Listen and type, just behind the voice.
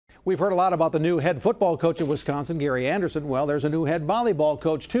We've heard a lot about the new head football coach of Wisconsin, Gary Anderson. Well, there's a new head volleyball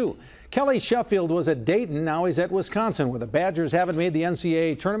coach, too. Kelly Sheffield was at Dayton. Now he's at Wisconsin, where the Badgers haven't made the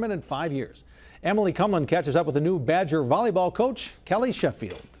NCAA tournament in 5 years. Emily Cumlin catches up with the new Badger volleyball coach, Kelly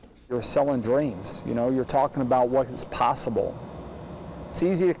Sheffield. You're selling dreams. You know, you're talking about what is possible. It's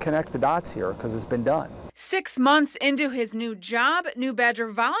easy to connect the dots here because it's been done. 6 months into his new job, new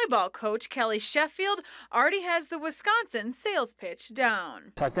Badger volleyball coach Kelly Sheffield already has the Wisconsin sales pitch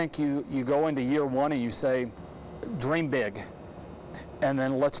down. I think you go into year one and you say, dream big, and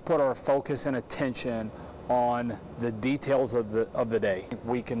then let's put our focus and attention on the details of the day.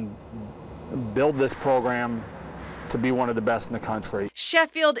 We can build this program to be one of the best in the country.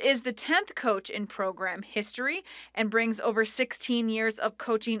 Sheffield is the 10th coach in program history and brings over 16 years of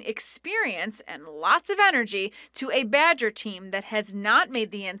coaching experience and lots of energy to a Badger team that has not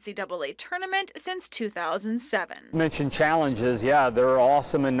made the NCAA tournament since 2007. You mentioned challenges. Yeah, they're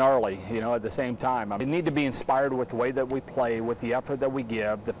awesome and gnarly, you know, at the same time. We need to be inspired with the way that we play, with the effort that we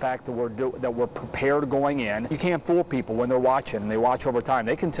give, the fact that we're prepared going in. You can't fool people when they're watching, and they watch over time.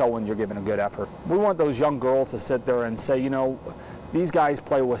 They can tell when you're giving a good effort. We want those young girls to sit there and say, you know, these guys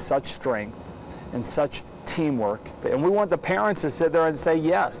play with such strength and such teamwork, and we want the parents to sit there and say,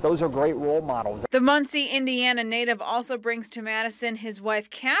 yes, those are great role models. The Muncie, Indiana native also brings to Madison his wife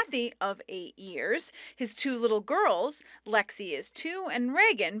Kathy of 8 years, his 2 little girls, Lexi is 2 and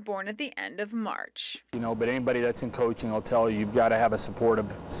Reagan, born at the end of March. You know, but anybody that's in coaching will tell you you've got to have a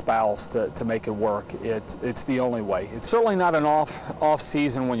supportive spouse to make it work. It's the only way. It's certainly not an off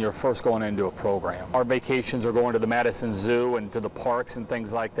season when you're first going into a program. Our vacations are going to the Madison Zoo and to the parks and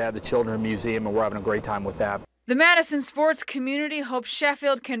things like that, the Children's Museum, and we're having a great time with that. The Madison sports community hopes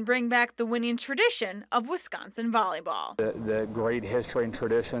Sheffield can bring back the winning tradition of Wisconsin volleyball. The great history and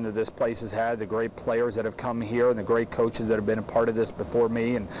tradition that this place has had, the great players that have come here, and the great coaches that have been a part of this before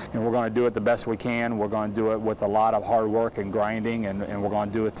me, and we're going to do it the best we can. We're going to do it with a lot of hard work and grinding, and we're going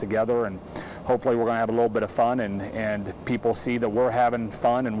to do it together, and hopefully we're going to have a little bit of fun, and people see that we're having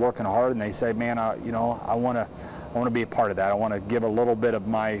fun and working hard, and they say, man, you know, I want to be a part of that. I want to give a little bit of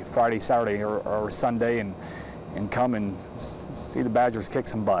my Friday, Saturday, or Sunday and come and see the Badgers kick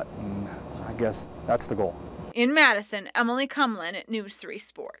some butt. And I guess that's the goal. In Madison, Emily Cumlin at News 3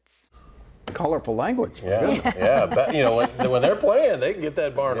 Sports. Colorful language. Yeah, yeah. But, you know, when they're playing, they can get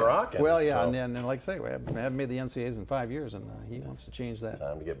that barn rocking. Well, yeah, so. and like I say, we haven't made the NCAAs in 5 years, and he wants to change that.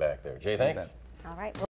 Time to get back there. Jay, thanks. All right.